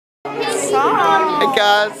Hey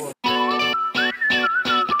guys.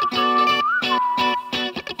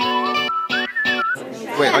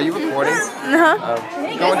 Wait, are you recording? No.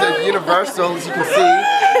 Going to Universal, as you can see.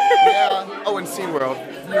 Yeah. Oh, and SeaWorld.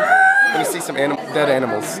 Gonna see some dead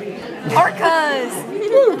animals. Orcas!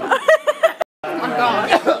 Oh my god.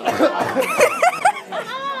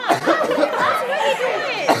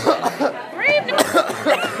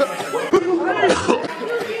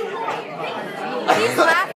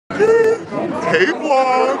 Hey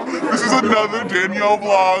vlog, this is another Danielle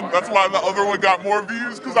vlog. That's why the other one got more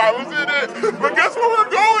views, because I was in it. But guess where we're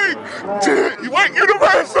going? Wait,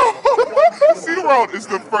 Universal! SeaWorld is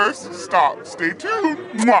the first stop. Stay tuned.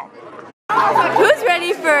 Mwah. Who's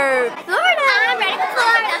ready for Florida? I'm ready for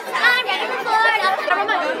Florida. I'm ready for Florida.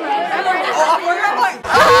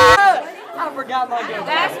 I forgot my GoPro.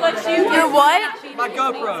 That's what your what? My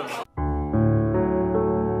GoPro.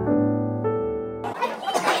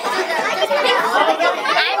 I'm ready for Disney.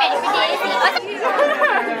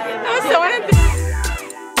 That was so unambiguous.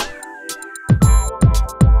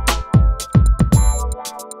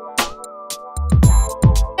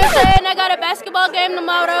 I got a basketball game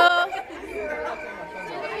tomorrow.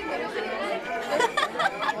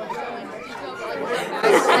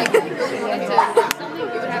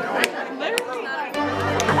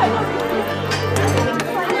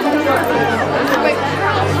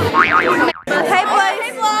 Hey boys.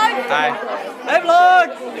 Hey vlog. Hi. Hey vlog!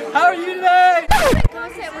 How are you today?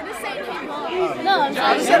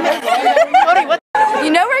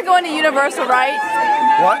 You know we're going to Universal, right?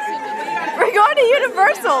 What? We're going to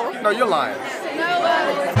Universal. No, you're lying.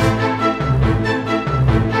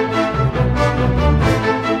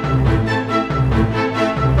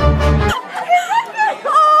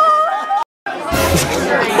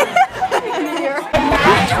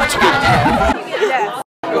 Yes.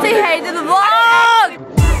 Say hey to the vlog.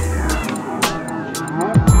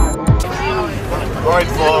 Alright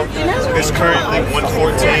vlog, it's currently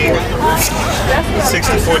 1:14,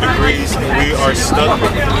 64 degrees, and we are stuck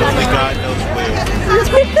only God knows where.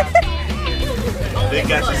 They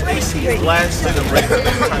got this AC blasting and ready to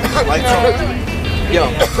turn the lights on. Yo.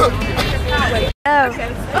 Okay.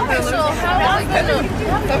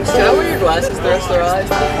 Can I wear your glasses the rest of their eyes?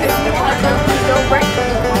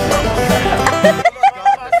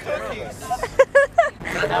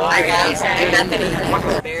 Hi guys, I'm Bethany.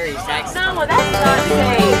 Barry sax. No, that's not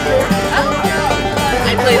safe.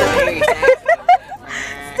 I play the Barry sax.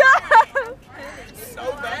 Stop.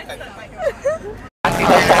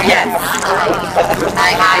 Yes.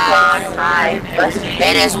 Hi, vlog. Hi.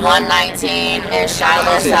 It is 1:19 in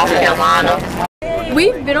Charlotte, South Carolina.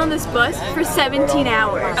 We've been on this bus for 17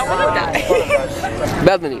 hours. I want to die.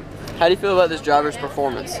 Bethany, how do you feel about this driver's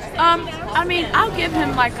performance? I mean, I'll give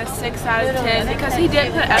him like a 6 out of 10 because he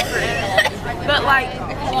did put effort in. But like,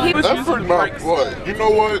 he was Effort not what? You know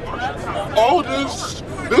what? All this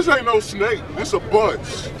ain't no snake. This a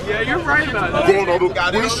bus. yeah, you're right about that. Going on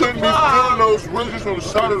we shouldn't be feeling those ridges on the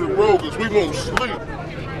side of the road because we won't sleep.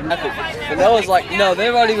 And Noah's like, no,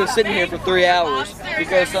 they've already been sitting here for 3 hours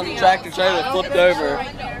because some tractor trailer flipped over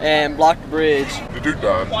and blocked the bridge. The dude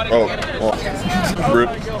died. Oh. Rip.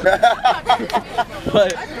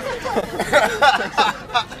 But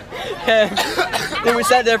then we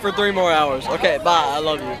sat there for 3 more hours. Okay, bye. I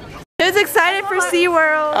love you. Who's excited for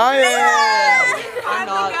SeaWorld? I am. I'm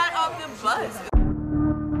not. Off the bus.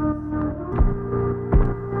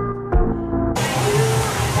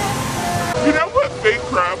 You know what fake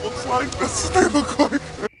crab looks like? That's what they look like.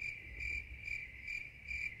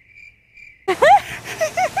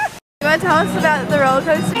 You want to tell us about the roller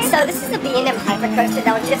coaster? So this is the B&M Hypercoaster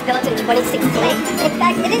that was just built in 2016. In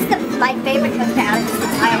fact, it is my favorite coaster out of this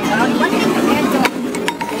entire world.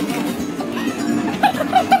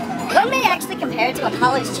 One may actually compare it to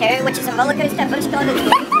Apollo's Cherry, which is a roller coaster Busch Gardens in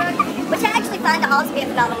Williamsburg, which I actually find the halls to be a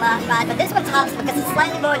phenomenal ride, but this one tops because it's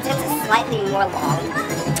slightly more intense and slightly more long.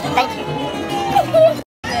 Thank you.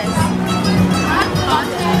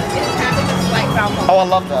 Oh, I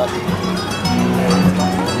love that.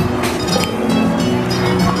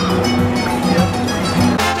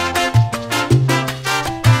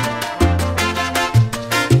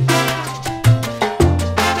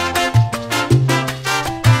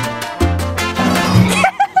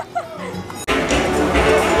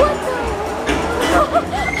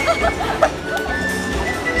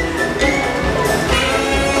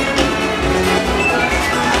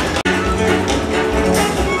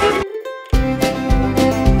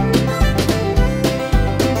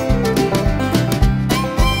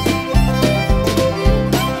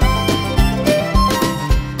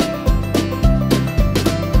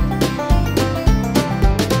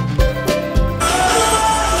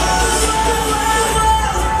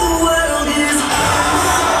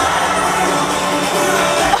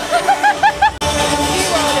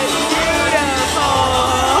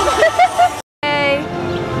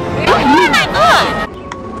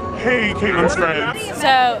 Hey, Caitlin's friends.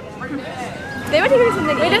 So, they went to go do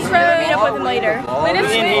something. We just rode. Meet up with them later.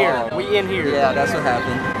 We in here. Yeah, that's what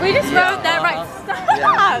happened. We just rode that right.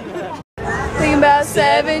 Stop. Thinking about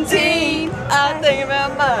 17. I'm thinking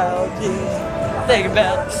about mountains. Thinking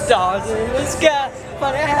about the stars in the sky.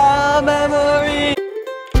 Funny how memory.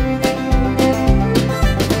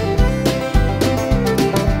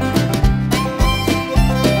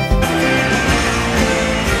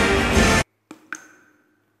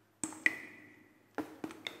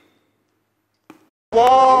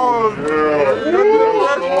 Vlog!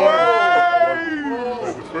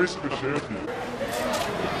 The face of the champion.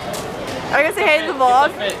 Are you gonna say hey to the vlog?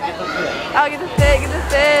 I'll get the fit, get the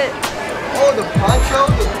fit. Oh, the poncho?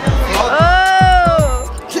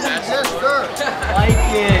 Oh! Yes, sir. Like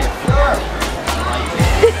it.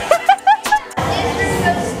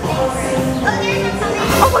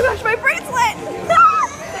 Oh my gosh, my bracelet!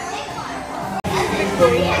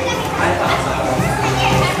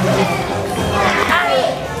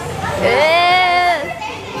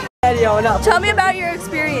 Tell me about your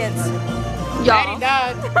experience. Y'all.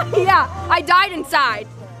 died. Yeah, I died inside.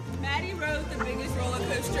 Maddie rode the biggest roller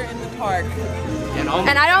coaster in the park,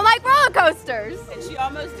 And I don't like roller coasters. and she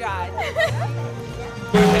almost died.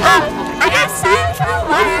 I got some.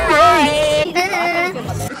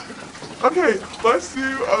 Okay, let's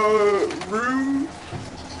do a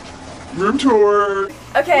room tour.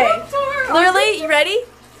 Okay. Literally, you ready?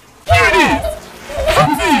 Here it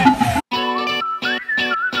is.